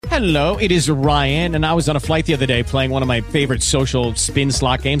Hello, it is Ryan, and I was on a flight the other day playing one of my favorite social spin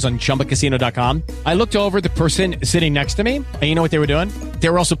slot games on ChumbaCasino.com. I looked over at the person sitting next to me, and you know what they were doing? They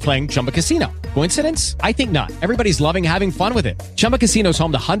were also playing Chumba Casino. Coincidence? I think not. Everybody's loving having fun with it. Chumba Casino is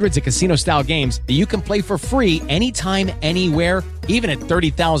home to hundreds of casino-style games that you can play for free anytime, anywhere, even at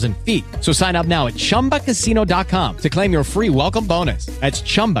 30,000 feet. So sign up now at ChumbaCasino.com to claim your free welcome bonus. That's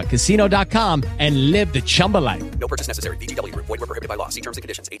ChumbaCasino.com and live the Chumba life. No purchase necessary. VGW. Void were prohibited by law. See terms and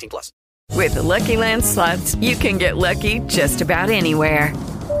conditions. 18+. With the Lucky Land Slots, you can get lucky just about anywhere.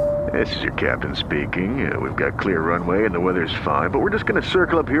 This is your captain speaking. We've got clear runway and the weather's fine, but we're just going to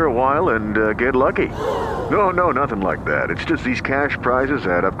circle up here a while and get lucky. No, nothing like that. It's just these cash prizes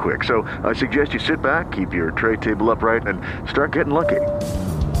add up quick. So I suggest you sit back, keep your tray table upright, and start getting lucky.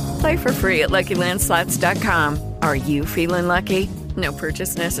 Play for free at LuckyLandSlots.com. Are you feeling lucky? No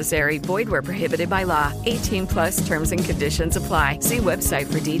purchase necessary. Void where prohibited by law. 18+ terms and conditions apply. See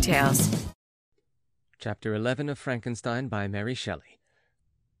website for details. Chapter 11 of Frankenstein by Mary Shelley.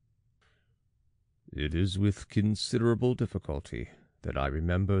 It is with considerable difficulty that I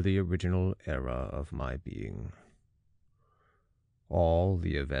remember the original era of my being. All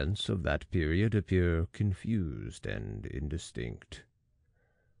the events of that period appear confused and indistinct.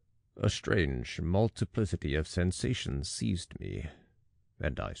 A strange multiplicity of sensations seized me,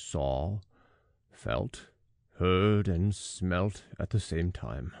 and I saw, felt, heard, and smelt at the same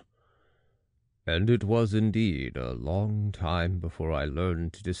time. And it was indeed a long time before I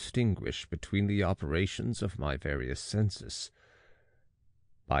learned to distinguish between the operations of my various senses.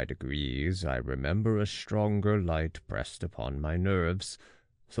 By degrees I remember a stronger light pressed upon my nerves,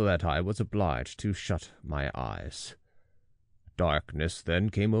 so that I was obliged to shut my eyes. Darkness then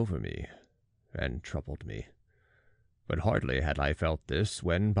came over me, and troubled me. But hardly had I felt this,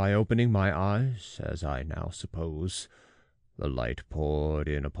 when, by opening my eyes, as I now suppose, the light poured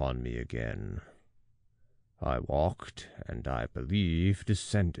in upon me again. I walked, and I believe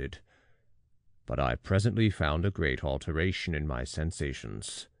descended, but I presently found a great alteration in my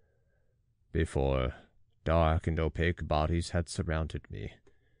sensations. Before, dark and opaque bodies had surrounded me,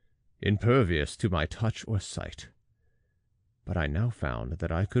 impervious to my touch or sight. But I now found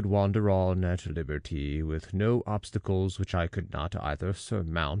that I could wander on at liberty, with no obstacles which I could not either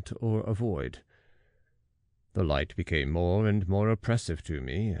surmount or avoid. The light became more and more oppressive to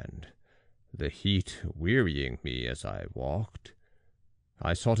me, and, the heat wearying me as I walked,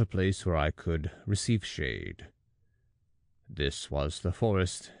 I sought a place where I could receive shade. This was the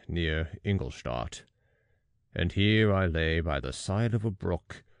forest near Ingolstadt, and here I lay by the side of a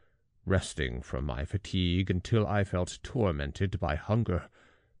brook, resting from my fatigue until I felt tormented by hunger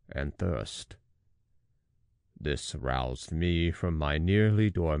and thirst. This roused me from my nearly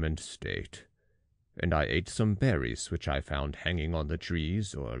dormant state, and I ate some berries which I found hanging on the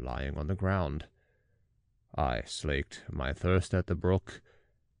trees or lying on the ground. I slaked my thirst at the brook,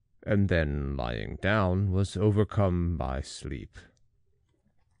 and then, lying down, was overcome by sleep.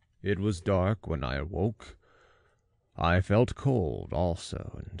 It was dark when I awoke. I felt cold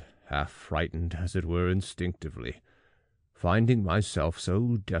also, and half frightened, as it were, instinctively, finding myself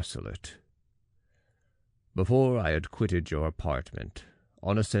so desolate. Before I had quitted your apartment,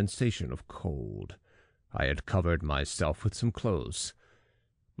 on a sensation of cold, I had covered myself with some clothes,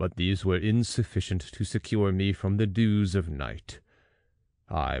 but these were insufficient to secure me from the dews of night.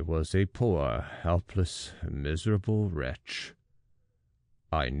 I was a poor, helpless, miserable wretch.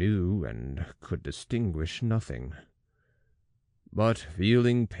 I knew and could distinguish nothing. But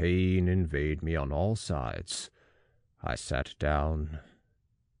feeling pain invade me on all sides, I sat down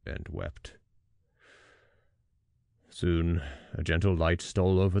and wept. Soon a gentle light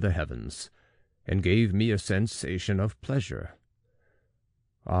stole over the heavens, and gave me a sensation of pleasure.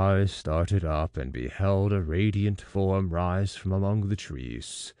 I started up and beheld a radiant form rise from among the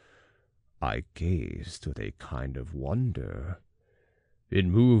trees. I gazed with a kind of wonder. It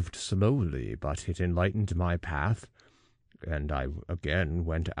moved slowly, but it enlightened my path, and I again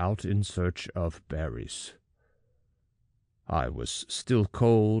went out in search of berries. I was still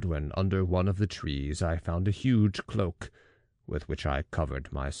cold when under one of the trees I found a huge cloak, with which I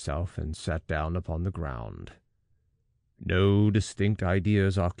covered myself and sat down upon the ground. No distinct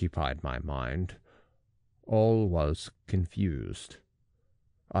ideas occupied my mind. All was confused.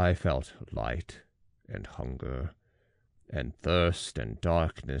 I felt light and hunger, and thirst and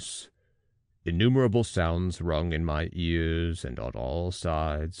darkness. Innumerable sounds rung in my ears, and on all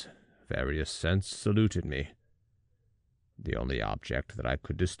sides various scents saluted me. The only object that I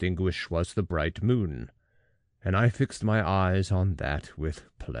could distinguish was the bright moon, and I fixed my eyes on that with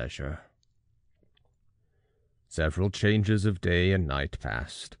pleasure. Several changes of day and night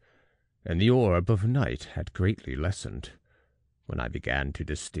passed, and the orb of night had greatly lessened when I began to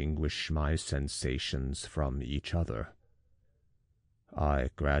distinguish my sensations from each other. I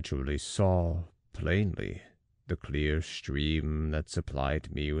gradually saw plainly the clear stream that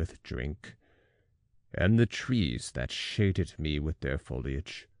supplied me with drink, and the trees that shaded me with their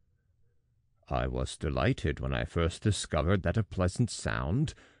foliage. I was delighted when I first discovered that a pleasant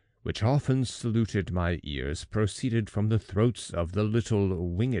sound, which often saluted my ears, proceeded from the throats of the little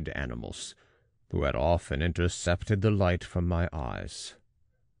winged animals, who had often intercepted the light from my eyes.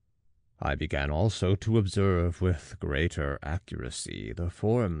 I began also to observe with greater accuracy the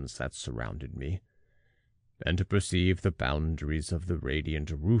forms that surrounded me, and to perceive the boundaries of the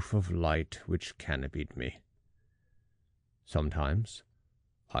radiant roof of light which canopied me. Sometimes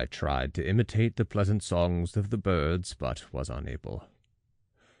I tried to imitate the pleasant songs of the birds, but was unable.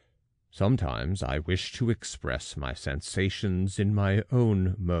 Sometimes I wished to express my sensations in my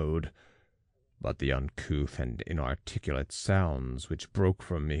own mode, but the uncouth and inarticulate sounds which broke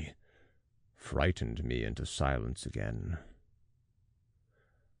from me frightened me into silence again.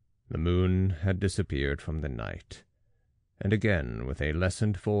 The moon had disappeared from the night, and again with a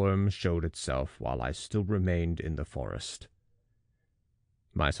lessened form showed itself while I still remained in the forest.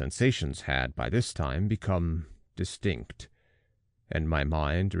 My sensations had by this time become distinct, and my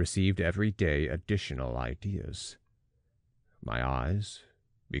mind received every day additional ideas. My eyes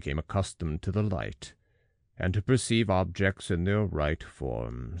became accustomed to the light, and to perceive objects in their right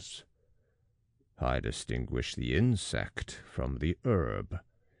forms. I distinguished the insect from the herb,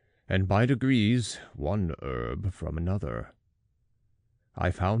 and by degrees one herb from another.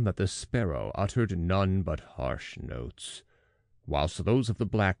 I found that the sparrow uttered none but harsh notes, whilst those of the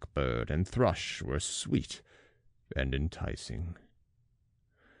blackbird and thrush were sweet and enticing.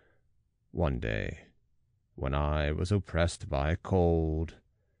 One day, when I was oppressed by cold,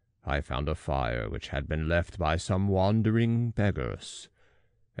 I found a fire which had been left by some wandering beggars,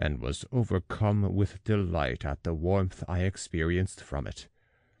 and was overcome with delight at the warmth I experienced from it.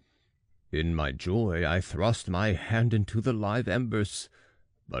 In my joy I thrust my hand into the live embers,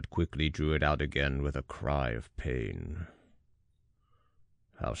 but quickly drew it out again with a cry of pain.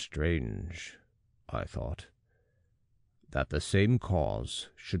 How strange, I thought, that the same cause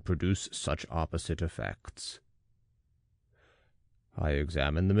should produce such opposite effects. I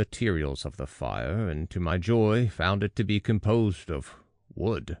examined the materials of the fire, and to my joy found it to be composed of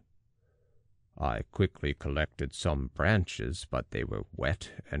wood. I quickly collected some branches, but they were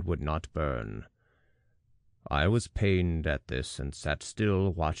wet and would not burn. I was pained at this, and sat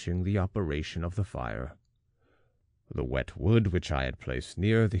still watching the operation of the fire. The wet wood which I had placed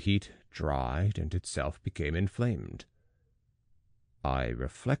near the heat dried, and itself became inflamed. I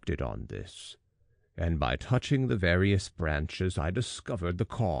reflected on this, and by touching the various branches I discovered the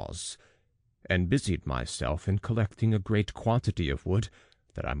cause, and busied myself in collecting a great quantity of wood,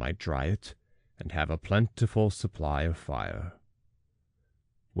 that I might dry it, and have a plentiful supply of fire.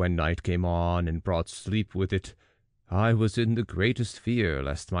 When night came on and brought sleep with it, I was in the greatest fear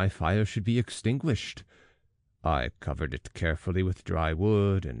lest my fire should be extinguished. I covered it carefully with dry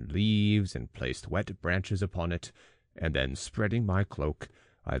wood and leaves, and placed wet branches upon it, and then, spreading my cloak,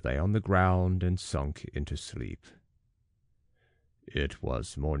 I lay on the ground and sunk into sleep. It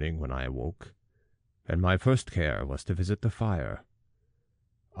was morning when I awoke, and my first care was to visit the fire.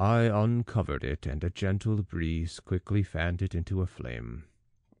 I uncovered it, and a gentle breeze quickly fanned it into a flame.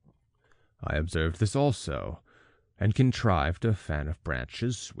 I observed this also, and contrived a fan of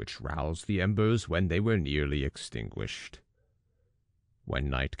branches, which roused the embers when they were nearly extinguished. When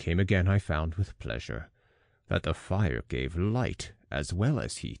night came again, I found with pleasure that the fire gave light as well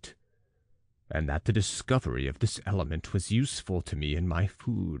as heat, and that the discovery of this element was useful to me in my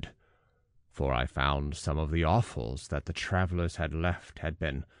food, for I found some of the offals that the travelers had left had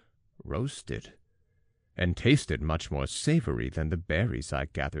been roasted, and tasted much more savory than the berries I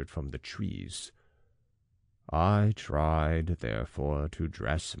gathered from the trees. I tried, therefore, to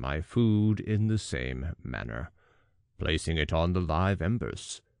dress my food in the same manner, placing it on the live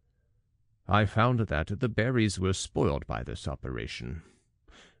embers. I found that the berries were spoiled by this operation,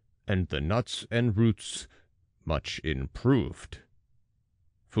 and the nuts and roots much improved.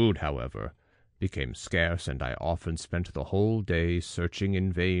 Food, however, became scarce, and I often spent the whole day searching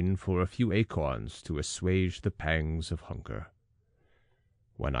in vain for a few acorns to assuage the pangs of hunger.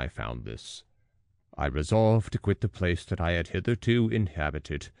 When I found this, I resolved to quit the place that I had hitherto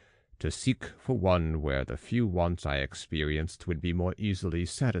inhabited, to seek for one where the few wants I experienced would be more easily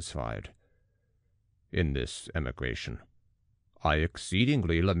satisfied. In this emigration, I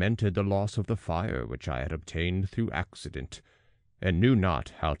exceedingly lamented the loss of the fire which I had obtained through accident, and knew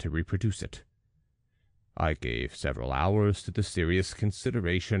not how to reproduce it. I gave several hours to the serious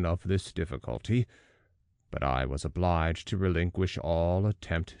consideration of this difficulty, but I was obliged to relinquish all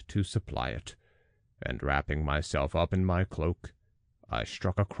attempt to supply it, and wrapping myself up in my cloak, I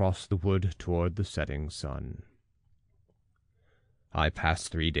struck across the wood toward the setting sun. I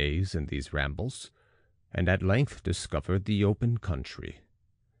passed 3 days in these rambles, and at length discovered the open country.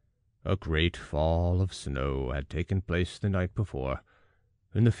 A great fall of snow had taken place the night before,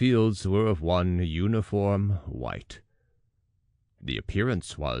 and the fields were of one uniform white. The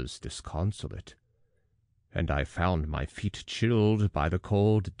appearance was disconsolate, and I found my feet chilled by the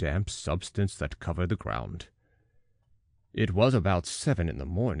cold, damp substance that covered the ground. It was about 7 in the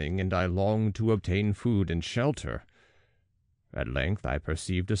morning, and I longed to obtain food and shelter. At length I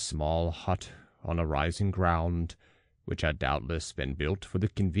perceived a small hut on a rising ground, which had doubtless been built for the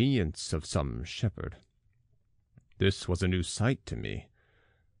convenience of some shepherd. This was a new sight to me,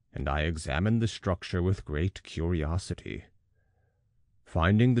 and I examined the structure with great curiosity.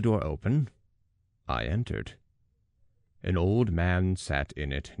 Finding the door open, I entered. An old man sat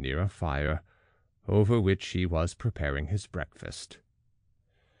in it near a fire, over which he was preparing his breakfast.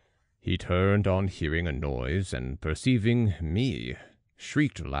 He turned on hearing a noise, and perceiving me,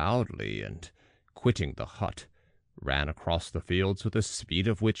 shrieked loudly, and, quitting the hut, ran across the fields with a speed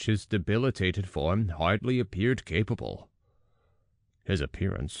of which his debilitated form hardly appeared capable. His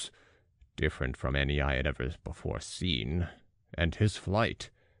appearance, different from any I had ever before seen, and his flight,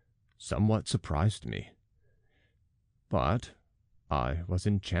 somewhat surprised me. But I was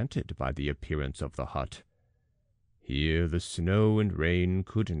enchanted by the appearance of the hut. Here the snow and rain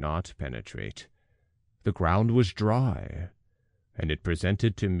could not penetrate. The ground was dry, and it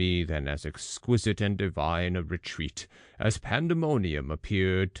presented to me then as exquisite and divine a retreat as pandemonium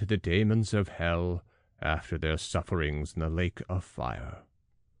appeared to the demons of hell after their sufferings in the lake of fire.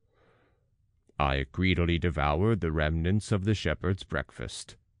 I greedily devoured the remnants of the shepherd's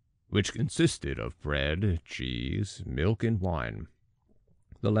breakfast, which consisted of bread, cheese, milk, and wine.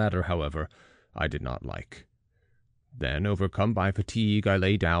 The latter, however, I did not like. Then, overcome by fatigue, I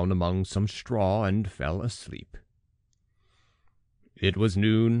lay down among some straw and fell asleep. It was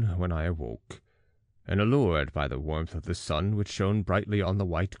noon when I awoke, and allured by the warmth of the sun which shone brightly on the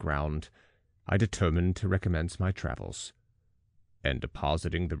white ground, I determined to recommence my travels, and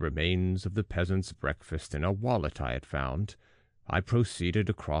depositing the remains of the peasant's breakfast in a wallet I had found, I proceeded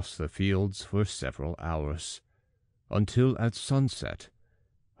across the fields for several hours, until at sunset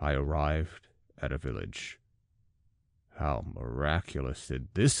I arrived at a village. How miraculous did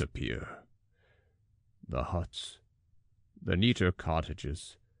this appear! The huts, the neater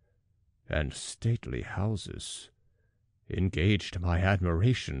cottages, and stately houses engaged my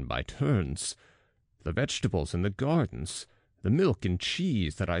admiration by turns. The vegetables in the gardens, the milk and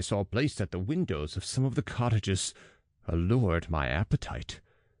cheese that I saw placed at the windows of some of the cottages, allured my appetite.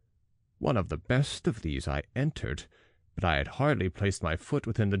 One of the best of these I entered, but I had hardly placed my foot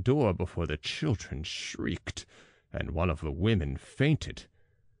within the door before the children shrieked, and one of the women fainted.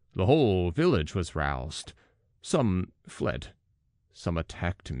 The whole village was roused. Some fled, some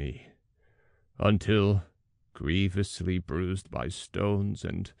attacked me, until, grievously bruised by stones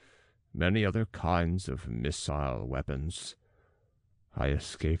and many other kinds of missile weapons, I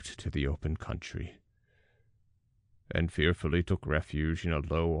escaped to the open country, and fearfully took refuge in a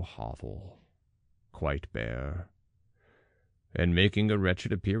low hovel, quite bare, and making a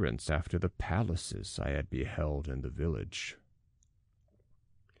wretched appearance after the palaces I had beheld in the village.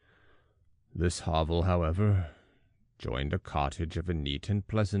 This hovel, however, joined a cottage of a neat and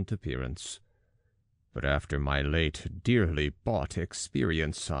pleasant appearance, but after my late dearly bought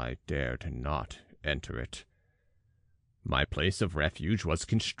experience I dared not enter it. My place of refuge was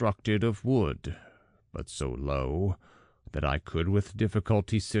constructed of wood, but so low that I could with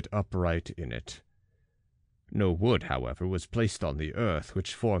difficulty sit upright in it. No wood, however, was placed on the earth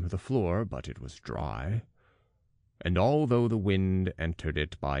which formed the floor, but it was dry, and although the wind entered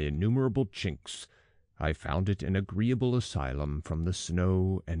it by innumerable chinks, I found it an agreeable asylum from the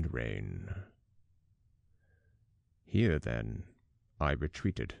snow and rain. Here, then, I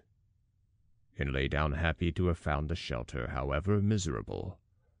retreated, and lay down happy to have found the shelter, however miserable,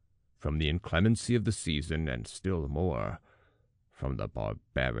 from the inclemency of the season, and still more from the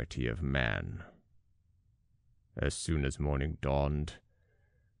barbarity of man. As soon as morning dawned,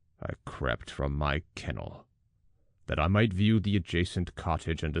 I crept from my kennel, that I might view the adjacent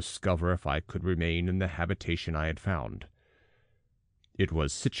cottage and discover if I could remain in the habitation I had found. It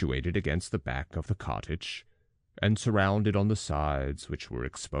was situated against the back of the cottage, and surrounded on the sides, which were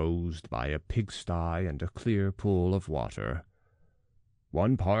exposed by a pigsty and a clear pool of water,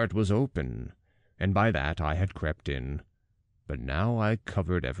 One part was open, and by that I had crept in, but now I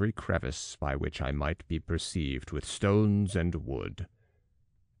covered every crevice by which I might be perceived with stones and wood,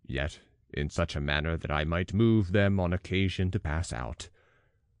 yet in such a manner that I might move them on occasion to pass out.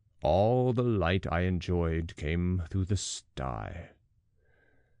 All the light I enjoyed came through the sty,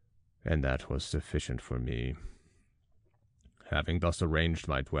 and that was sufficient for me. Having thus arranged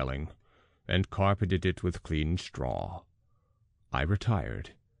my dwelling, and carpeted it with clean straw, I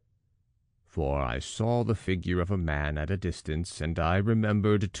retired, for I saw the figure of a man at a distance, and I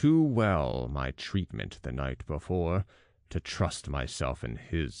remembered too well my treatment the night before to trust myself in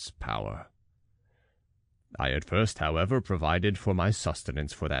his power. I had first, however, provided for my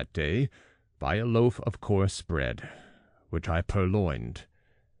sustenance for that day by a loaf of coarse bread, which I purloined,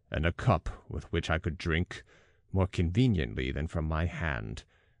 and a cup with which I could drink, more conveniently than from my hand,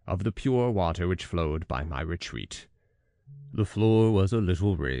 of the pure water which flowed by my retreat. The floor was a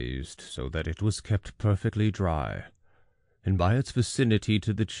little raised, so that it was kept perfectly dry, and by its vicinity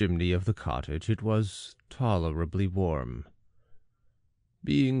to the chimney of the cottage it was tolerably warm.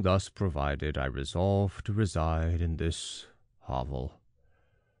 Being thus provided, I resolved to reside in this hovel,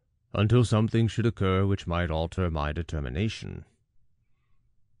 until something should occur which might alter my determination.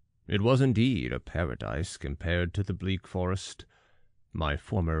 It was indeed a paradise compared to the bleak forest, my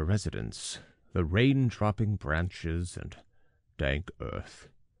former residence, the rain-dropping branches and dank earth.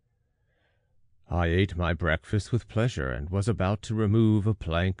 I ate my breakfast with pleasure, and was about to remove a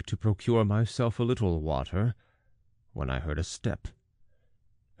plank to procure myself a little water, when I heard a step,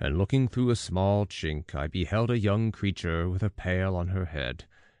 and looking through a small chink I beheld a young creature with a pail on her head,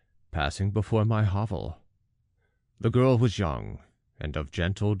 passing before my hovel. The girl was young, and of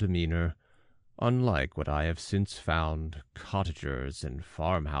gentle demeanor, unlike what I have since found cottagers and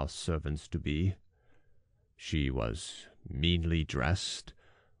farmhouse servants to be. She was meanly dressed,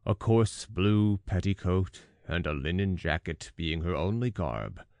 a coarse blue petticoat and a linen jacket being her only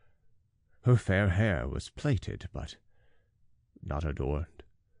garb. Her fair hair was plaited, but not adorned.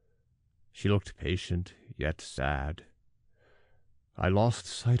 She looked patient, yet sad. I lost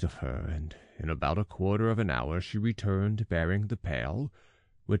sight of her, and in about a quarter of an hour she returned bearing the pail,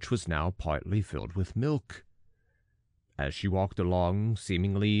 which was now partly filled with milk. As she walked along,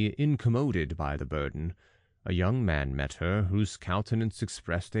 seemingly incommoded by the burden, a young man met her, whose countenance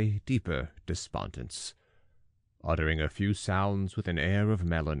expressed a deeper despondence. Uttering a few sounds with an air of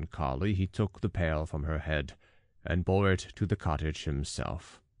melancholy, he took the pail from her head, and bore it to the cottage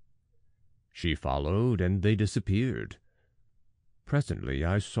himself. She followed, and they disappeared. Presently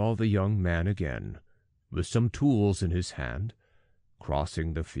I saw the young man again, with some tools in his hand,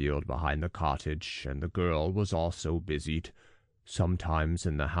 crossing the field behind the cottage, and the girl was also busied, sometimes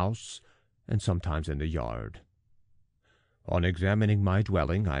in the house, and sometimes in the yard. On examining my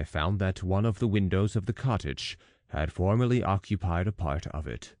dwelling, I found that one of the windows of the cottage had formerly occupied a part of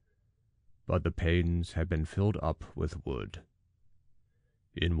it, but the panes had been filled up with wood.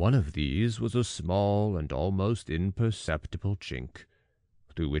 In one of these was a small and almost imperceptible chink,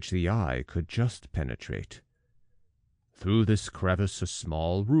 through which the eye could just penetrate. Through this crevice a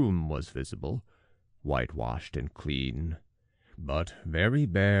small room was visible, whitewashed and clean, but very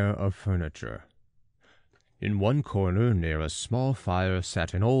bare of furniture. In one corner near a small fire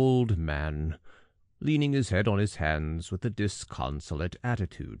sat an old man, leaning his head on his hands with a disconsolate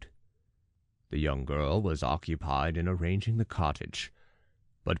attitude. The young girl was occupied in arranging the cottage,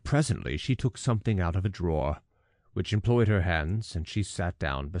 but presently she took something out of a drawer, which employed her hands, and she sat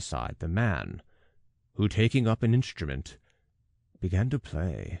down beside the man, who, taking up an instrument, began to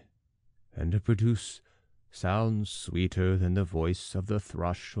play, and to produce sounds sweeter than the voice of the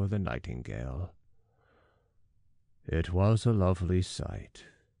thrush or the nightingale. It was a lovely sight,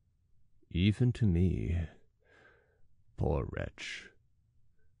 even to me, poor wretch,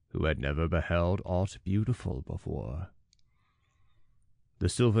 who had never beheld aught beautiful before. The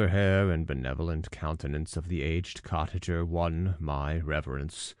silver hair and benevolent countenance of the aged cottager won my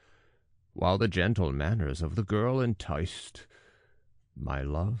reverence, while the gentle manners of the girl enticed my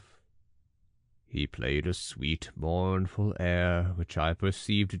love. He played a sweet, mournful air, which I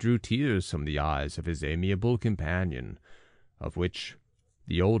perceived drew tears from the eyes of his amiable companion, of which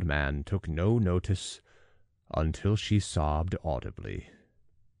the old man took no notice until she sobbed audibly.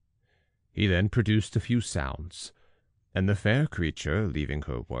 He then produced a few sounds, and the fair creature, leaving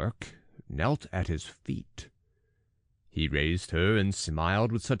her work, knelt at his feet. He raised her and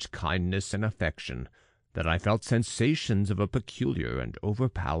smiled with such kindness and affection that I felt sensations of a peculiar and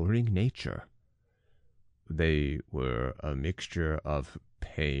overpowering nature. They were a mixture of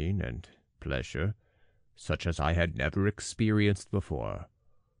pain and pleasure, such as I had never experienced before,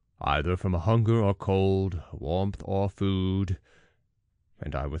 either from hunger or cold, warmth or food,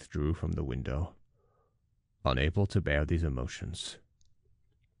 and I withdrew from the window, unable to bear these emotions.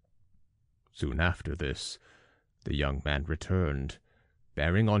 Soon after this, the young man returned,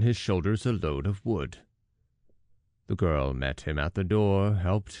 bearing on his shoulders a load of wood. The girl met him at the door,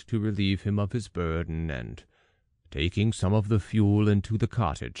 helped to relieve him of his burden, and, taking some of the fuel into the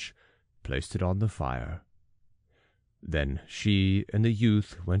cottage, placed it on the fire. Then she and the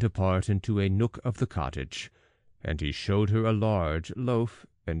youth went apart into a nook of the cottage, and he showed her a large loaf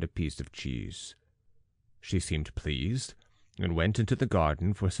and a piece of cheese. She seemed pleased, and went into the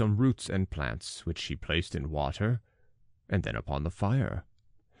garden for some roots and plants, which she placed in water, and then upon the fire.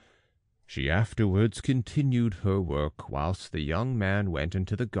 She afterwards continued her work, whilst the young man went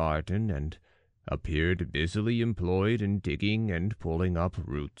into the garden and appeared busily employed in digging and pulling up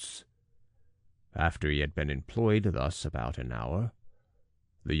roots. After he had been employed thus about an hour,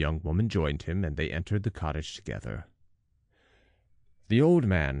 the young woman joined him, and they entered the cottage together. The old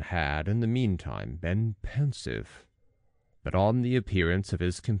man had, in the meantime, been pensive, but on the appearance of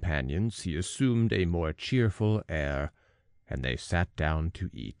his companions he assumed a more cheerful air, and they sat down to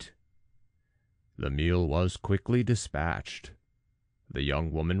eat. The meal was quickly dispatched. The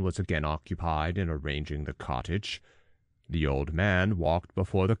young woman was again occupied in arranging the cottage. The old man walked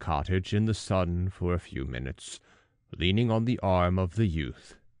before the cottage in the sun for a few minutes, leaning on the arm of the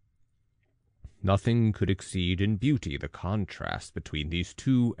youth. Nothing could exceed in beauty the contrast between these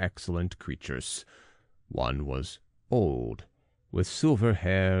two excellent creatures. One was old, with silver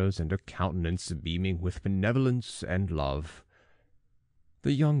hairs and a countenance beaming with benevolence and love.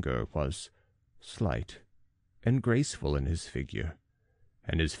 The younger was slight and graceful in his figure,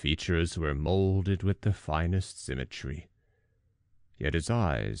 and his features were molded with the finest symmetry. Yet his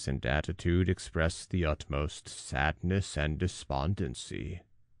eyes and attitude expressed the utmost sadness and despondency.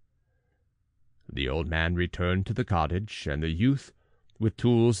 The old man returned to the cottage, and the youth, with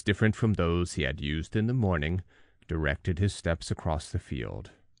tools different from those he had used in the morning, directed his steps across the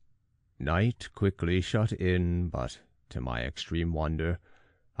field. Night quickly shut in, but, to my extreme wonder,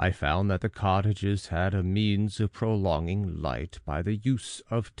 I found that the cottages had a means of prolonging light by the use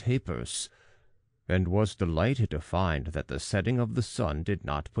of tapers, and was delighted to find that the setting of the sun did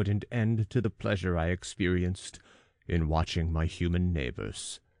not put an end to the pleasure I experienced in watching my human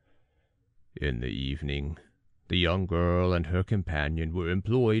neighbors. In the evening, the young girl and her companion were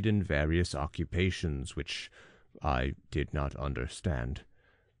employed in various occupations which I did not understand,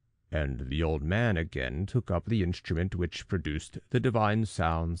 and the old man again took up the instrument which produced the divine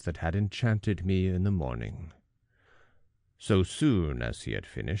sounds that had enchanted me in the morning. So soon as he had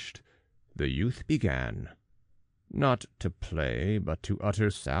finished, the youth began, not to play, but to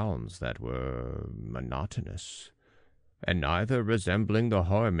utter sounds that were monotonous, and neither resembling the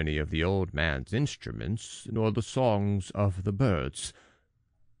harmony of the old man's instruments nor the songs of the birds.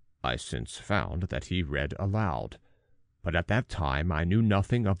 I since found that he read aloud, but at that time I knew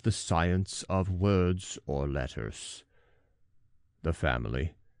nothing of the science of words or letters. The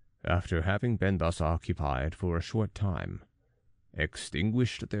family, after having been thus occupied for a short time,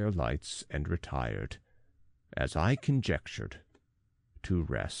 extinguished their lights and retired, as I conjectured, to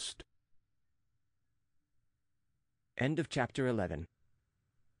rest. End of chapter 11.